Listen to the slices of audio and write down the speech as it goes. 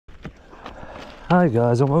Hi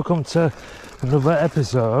guys, and welcome to another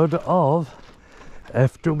episode of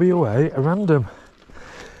FWA Random.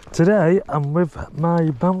 Today I'm with my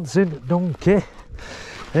bouncing donkey,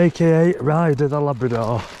 aka Ryder the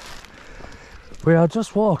Labrador. We are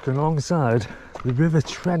just walking alongside the River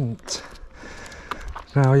Trent.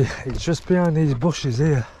 Now it's just behind these bushes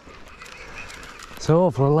here, so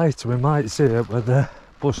hopefully later we might see it where the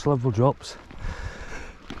bush level drops.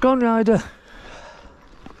 Go on, Ryder.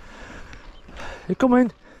 You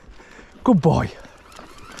coming? Good boy.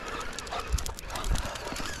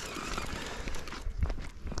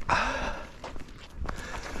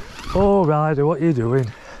 Oh, Ryder, what are you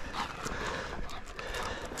doing?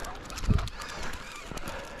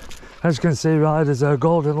 As you can see, Ryder's a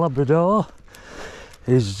golden Labrador.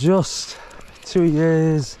 He's just 2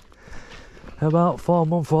 years, about 4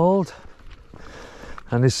 months old,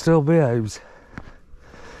 and he still behaves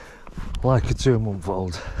like a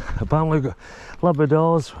 2-month-old. Apparently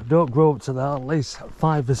Labradors don't grow up to that, at least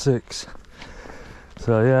 5 or 6.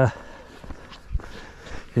 So yeah,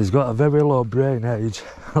 he's got a very low brain age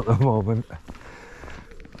at the moment.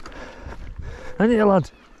 And you lad,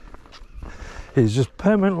 he's just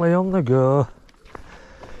permanently on the go.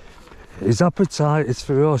 His appetite is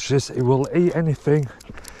ferocious. He will eat anything.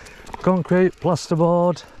 Concrete,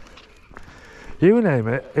 plasterboard, you name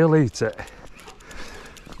it, he'll eat it.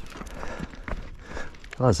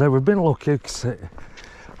 Like I say, we've been lucky because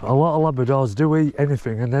a lot of Labradors do eat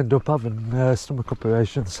anything and end up having stomach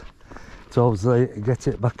operations to obviously get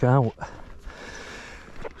it back out.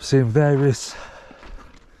 We've seen various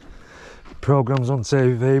programmes on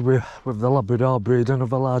TV with the Labrador breed and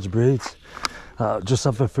other large breeds that just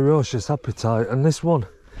have a ferocious appetite, and this one,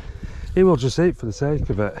 he will just eat for the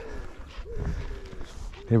sake of it.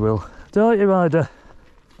 He will. Don't you, Ryder?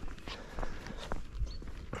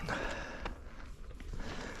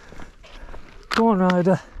 Come on,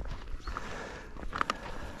 Ryder.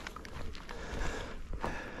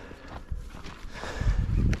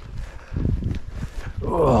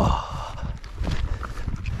 Oh.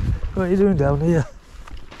 What are you doing down here?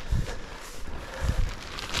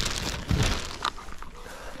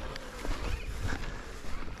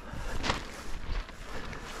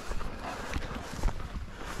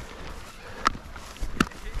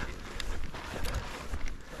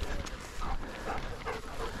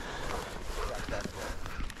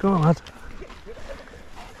 Come on, lad.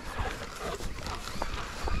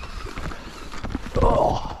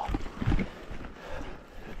 Oh.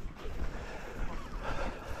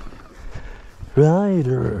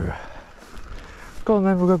 Ryder. Go on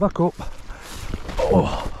then, we'll go back up.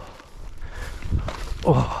 Oh.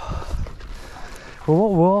 Oh. Well, what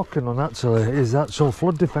we're walking on actually is actual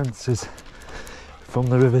flood defences from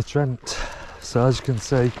the River Trent. So as you can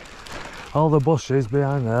see, all the bushes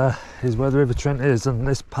behind there is where the River Trent is, and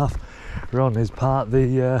this path we're on is part of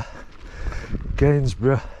the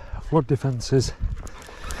Gainsborough flood defences.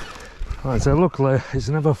 Like I say, luckily it's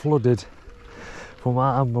never flooded from what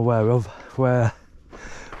I'm aware of, where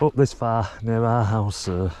up this far near our house.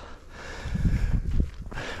 So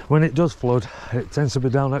when it does flood, it tends to be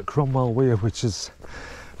down at Cromwell Weir, which is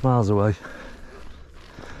miles away.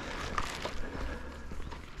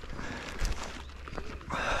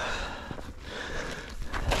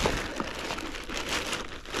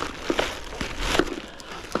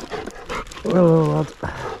 Hello, lad.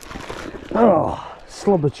 Oh,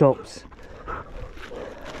 slobber chops.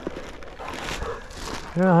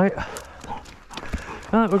 Right.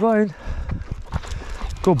 Right, we're going.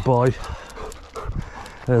 Good boy.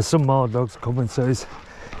 There's some more dogs coming, so it's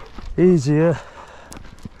easier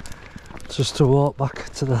just to walk back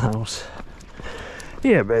to the house.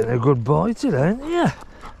 You're being a good boy today, ain't you?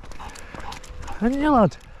 Ain't you,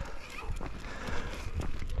 lad?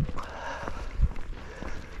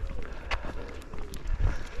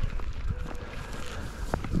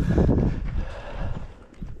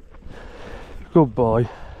 Good boy.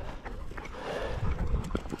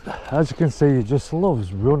 As you can see, he just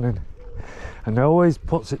loves running, and he always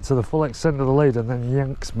puts it to the full extent of the lead and then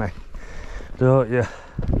yanks me, don't you?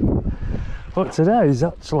 But today he's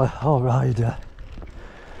actually alright.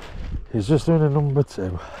 He's just doing a number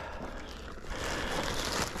 2.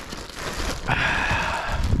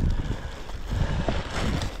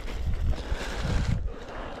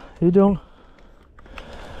 You done?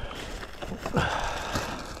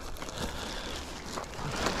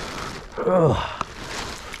 Ugh.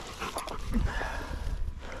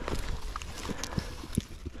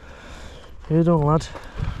 You done, lad?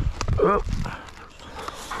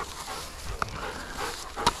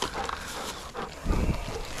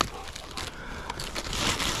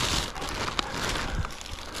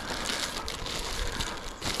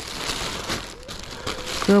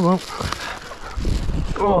 Come on.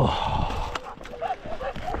 Oh.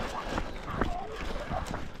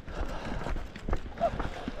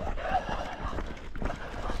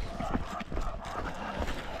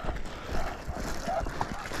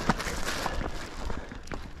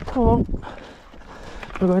 Come on.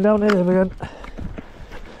 We're going down here again.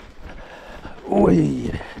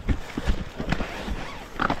 Wee.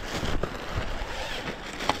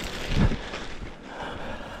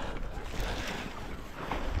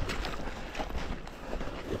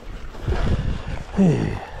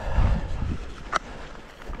 Hey.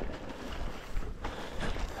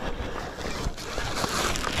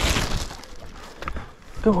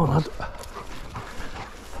 Come on, lad.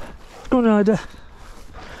 Go on, Ryder.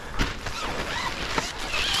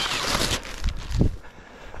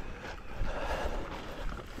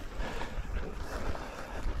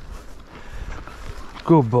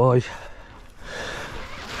 Good boy.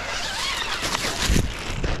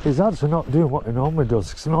 He's actually not doing what he normally does,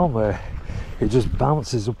 because normally he just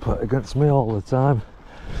bounces up against me all the time,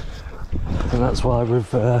 and that's why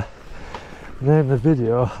we've named the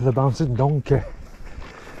video The Bouncing Donkey.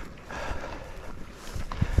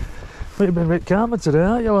 But you've been a bit calmer today,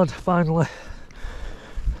 aren't you, lad? Finally.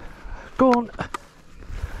 Go on.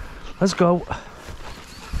 Let's go.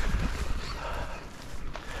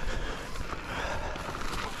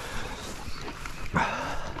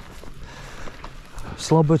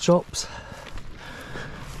 Slobber chops.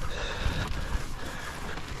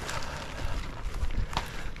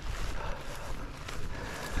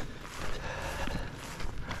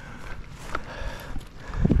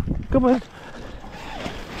 Come on.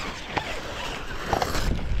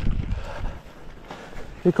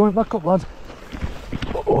 You're coming back up, lad.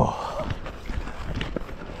 Oh.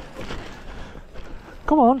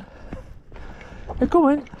 Come on. You're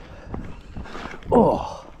coming.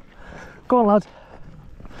 Oh. Go on, lad.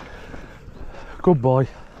 Good boy.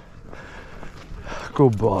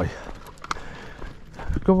 Good boy.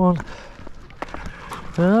 Come on.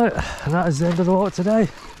 Alright, and that is the end of the walk today.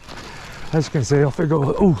 As you can see, off it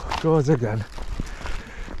goes. Oh, goes again.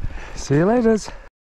 See you later.